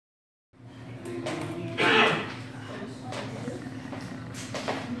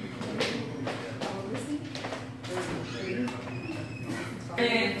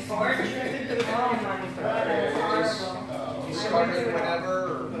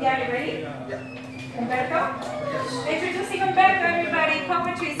Humberto? Yes. Introducing Humberto, everybody.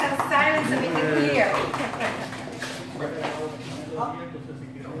 Poetry is on silence so we can hear.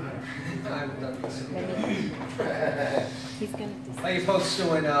 How you folks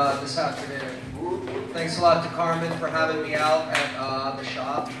doing this afternoon? Thanks a lot to Carmen for having me out at the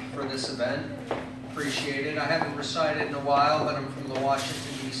shop for this event. Appreciate it. I haven't recited in a while, but I'm from the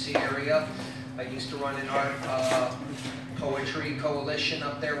Washington, D.C. area. I used to run an art poetry coalition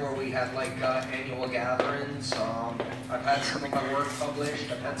up there where we had like annual gatherings. I've had some of my work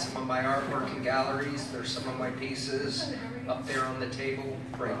published. I've had some of my artwork in galleries. There's some of my pieces up there on the table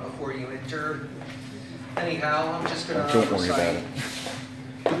right before you enter. Anyhow, I'm just going to recite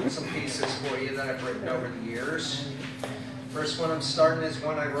some pieces for you that I've written over the years. First one I'm starting is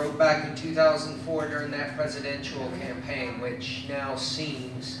one I wrote back in 2004 during that presidential campaign, which now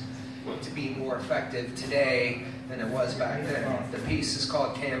seems to be more effective today than it was back then. The piece is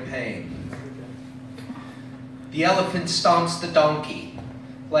called Campaign. The elephant stomps the donkey.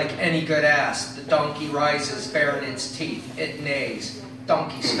 Like any good ass, the donkey rises, baring its teeth. It neighs,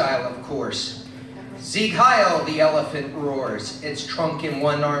 donkey style of course. Sieg Heil, the elephant roars, its trunk in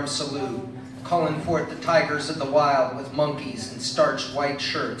one-arm salute, calling forth the tigers of the wild with monkeys in starched white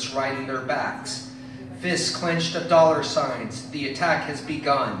shirts riding their backs. Fists clenched of dollar signs, the attack has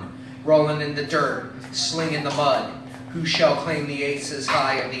begun. Rolling in the dirt, slinging the mud. Who shall claim the aces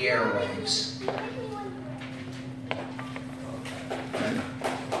high of the airwaves?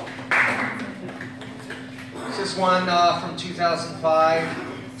 This is one from 2005.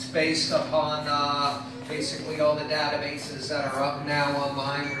 It's based upon basically all the databases that are up now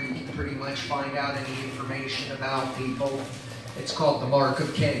online where you can pretty much find out any information about people. It's called The Mark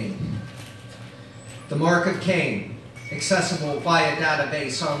of Cain. The Mark of Cain. Accessible via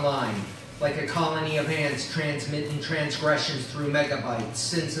database online, like a colony of ants transmitting transgressions through megabytes,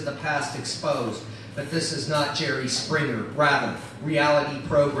 sins of the past exposed. But this is not Jerry Springer, rather, reality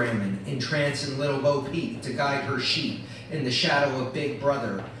programming, entrancing Little Bo Peep to guide her sheep in the shadow of Big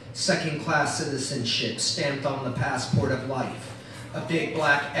Brother, second-class citizenship stamped on the passport of life, a big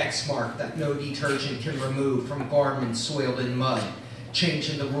black X mark that no detergent can remove from garments soiled in mud,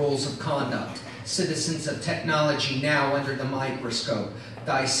 changing the rules of conduct. Citizens of technology now under the microscope,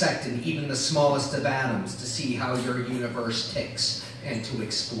 dissecting even the smallest of atoms to see how your universe ticks and to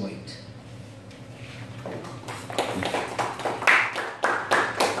exploit.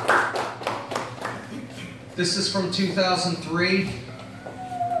 This is from 2003.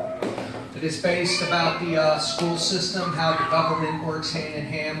 It is based about the school system, how the government works hand in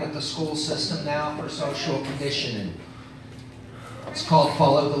hand with the school system now for social conditioning. It's called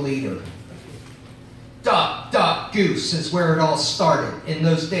Follow the Leader. Duck, duck, goose is where it all started, in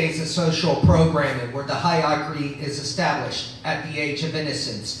those days of social programming where the hierarchy is established at the age of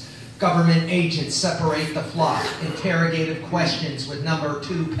innocence. Government agents separate the flock, interrogative questions with number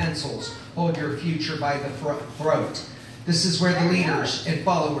 2 pencils hold your future by the throat. This is where the leaders and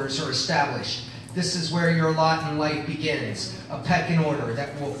followers are established. This is where your lot in life begins, a pecking order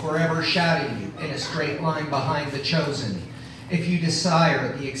that will forever shadow you in a straight line behind the chosen. If you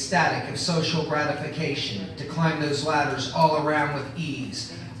desire the ecstatic of social gratification, to climb those ladders all around with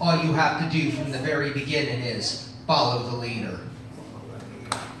ease, all you have to do from the very beginning is follow the leader.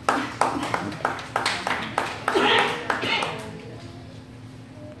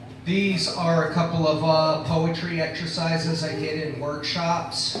 These are a couple of poetry exercises I did in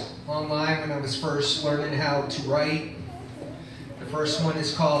workshops online when I was first learning how to write. The first one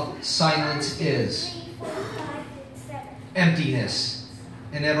is called Silence Is. Emptiness,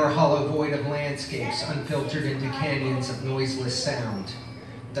 an ever-hollow void of landscapes unfiltered into canyons of noiseless sound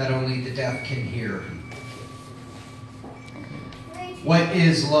that only the deaf can hear. What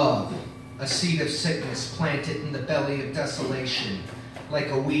is love? A seed of sickness planted in the belly of desolation, like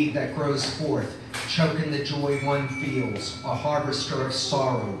a weed that grows forth, choking the joy one feels, a harvester of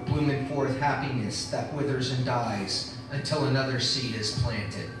sorrow, blooming forth happiness that withers and dies until another seed is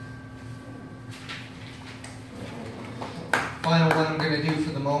planted. Final one I'm going to do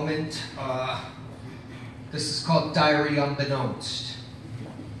for the moment. This is called Diary Unbeknownst.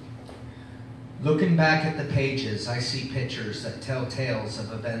 Looking back at the pages, I see pictures that tell tales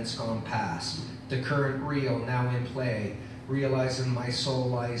of events gone past. The current reel now in play, realizing my soul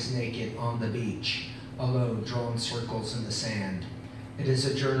lies naked on the beach, alone drawn circles in the sand. It is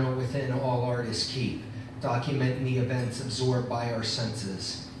a journal within all artists keep, documenting the events absorbed by our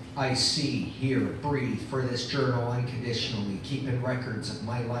senses. I see, hear, breathe for this journal unconditionally, keeping records of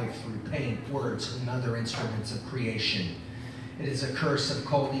my life through paint, words, and other instruments of creation. It is a curse of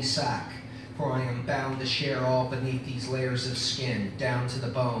cul-de-sac, For I am bound to share all beneath these layers of skin, down to the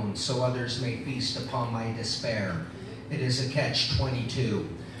bone, so others may feast upon my despair. It is a catch-22.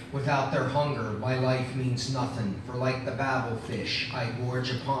 Without their hunger, my life means nothing, for like the babel fish, I gorge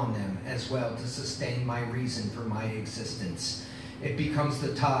upon them, as well to sustain my reason for my existence. It becomes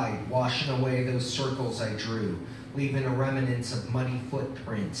the tide, washing away those circles I drew, leaving a remnants of muddy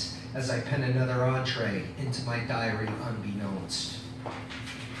footprints, as I pen another entree into my diary unbeknownst.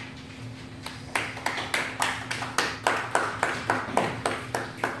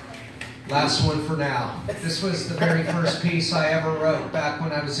 Last one for now. This was the very first piece I ever wrote back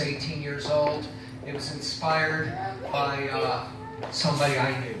when I was 18 years old. It was inspired by somebody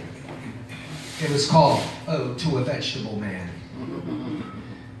I knew. It was called Ode to a Vegetable Man.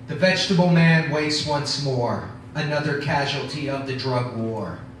 The vegetable man wakes once more, another casualty of the drug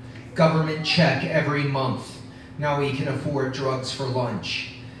war. Government check every month. Now he can afford drugs for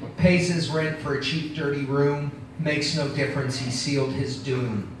lunch. Pays his rent for a cheap, dirty room. Makes no difference, he sealed his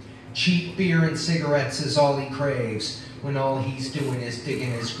doom. Cheap beer and cigarettes is all he craves, when all he's doing is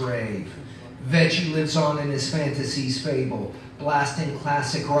digging his grave. Veggie lives on in his fantasies fable, blasting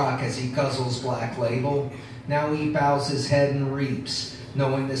classic rock as he guzzles Black Label. Now he bows his head and reaps,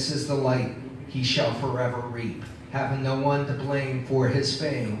 knowing this is the light he shall forever reap, having no one to blame for his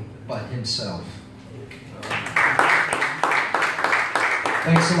fame but himself.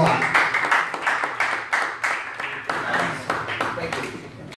 Thanks a lot.